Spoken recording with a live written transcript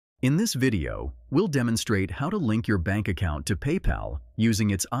In this video, we'll demonstrate how to link your bank account to PayPal using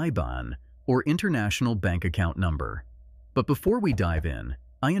its IBAN, or International Bank Account Number. But before we dive in,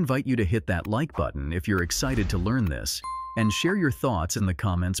 I invite you to hit that like button if you're excited to learn this, and share your thoughts in the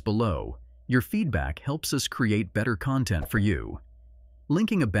comments below. Your feedback helps us create better content for you.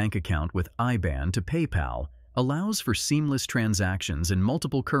 Linking a bank account with IBAN to PayPal allows for seamless transactions in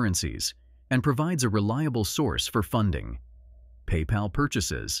multiple currencies and provides a reliable source for funding. PayPal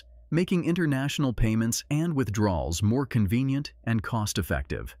purchases, making international payments and withdrawals more convenient and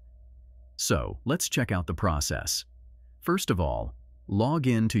cost-effective. So, let's check out the process. First of all, log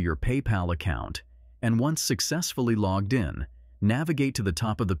in to your PayPal account, and once successfully logged in, navigate to the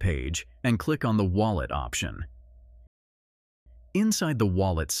top of the page and click on the Wallet option. Inside the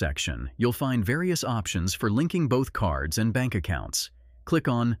Wallet section, you'll find various options for linking both cards and bank accounts. Click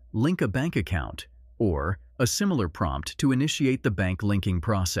on Link a Bank Account, or a similar prompt to initiate the bank linking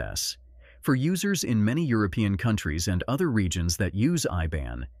process. For users in many European countries and other regions that use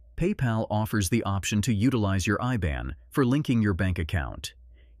IBAN, PayPal offers the option to utilize your IBAN for linking your bank account.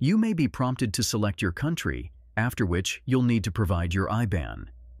 You may be prompted to select your country, after which you'll need to provide your IBAN.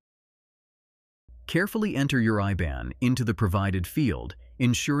 Carefully enter your IBAN into the provided field,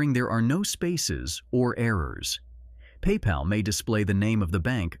 ensuring there are no spaces or errors. PayPal may display the name of the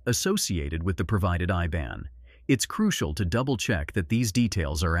bank associated with the provided IBAN. It's crucial to double-check that these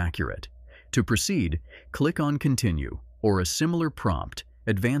details are accurate. To proceed, click on Continue or a similar prompt,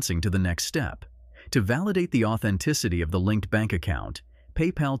 advancing to the next step. To validate the authenticity of the linked bank account,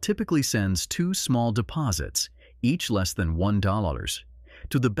 PayPal typically sends 2 small deposits, each less than $1,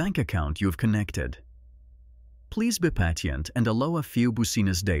 to the bank account you have connected. Please be patient and allow a few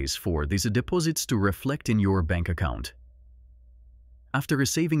business days for these deposits to reflect in your bank account. After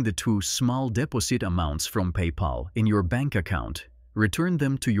receiving the 2 small deposit amounts from PayPal in your bank account, return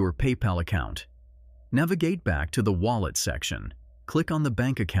them to your PayPal account. Navigate back to the Wallet section. Click on the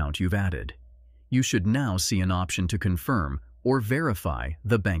bank account you've added. You should now see an option to confirm or verify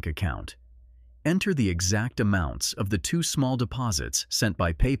the bank account. Enter the exact amounts of the 2 small deposits sent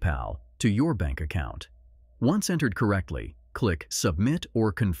by PayPal to your bank account. Once entered correctly, click Submit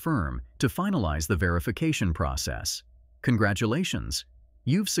or Confirm to finalize the verification process. Congratulations!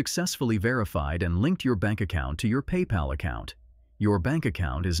 You've successfully verified and linked your bank account to your PayPal account. Your bank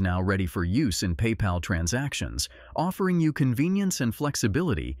account is now ready for use in PayPal transactions, offering you convenience and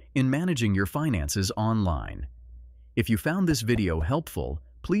flexibility in managing your finances online. If you found this video helpful,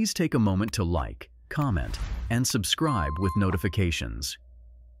 please take a moment to like, comment, and subscribe with notifications.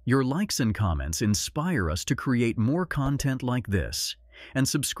 Your likes and comments inspire us to create more content like this, and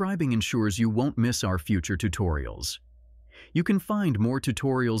subscribing ensures you won't miss our future tutorials. You can find more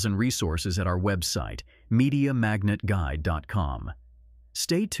tutorials and resources at our website, MediaMagnetGuide.com.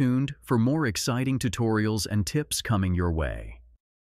 Stay tuned for more exciting tutorials and tips coming your way.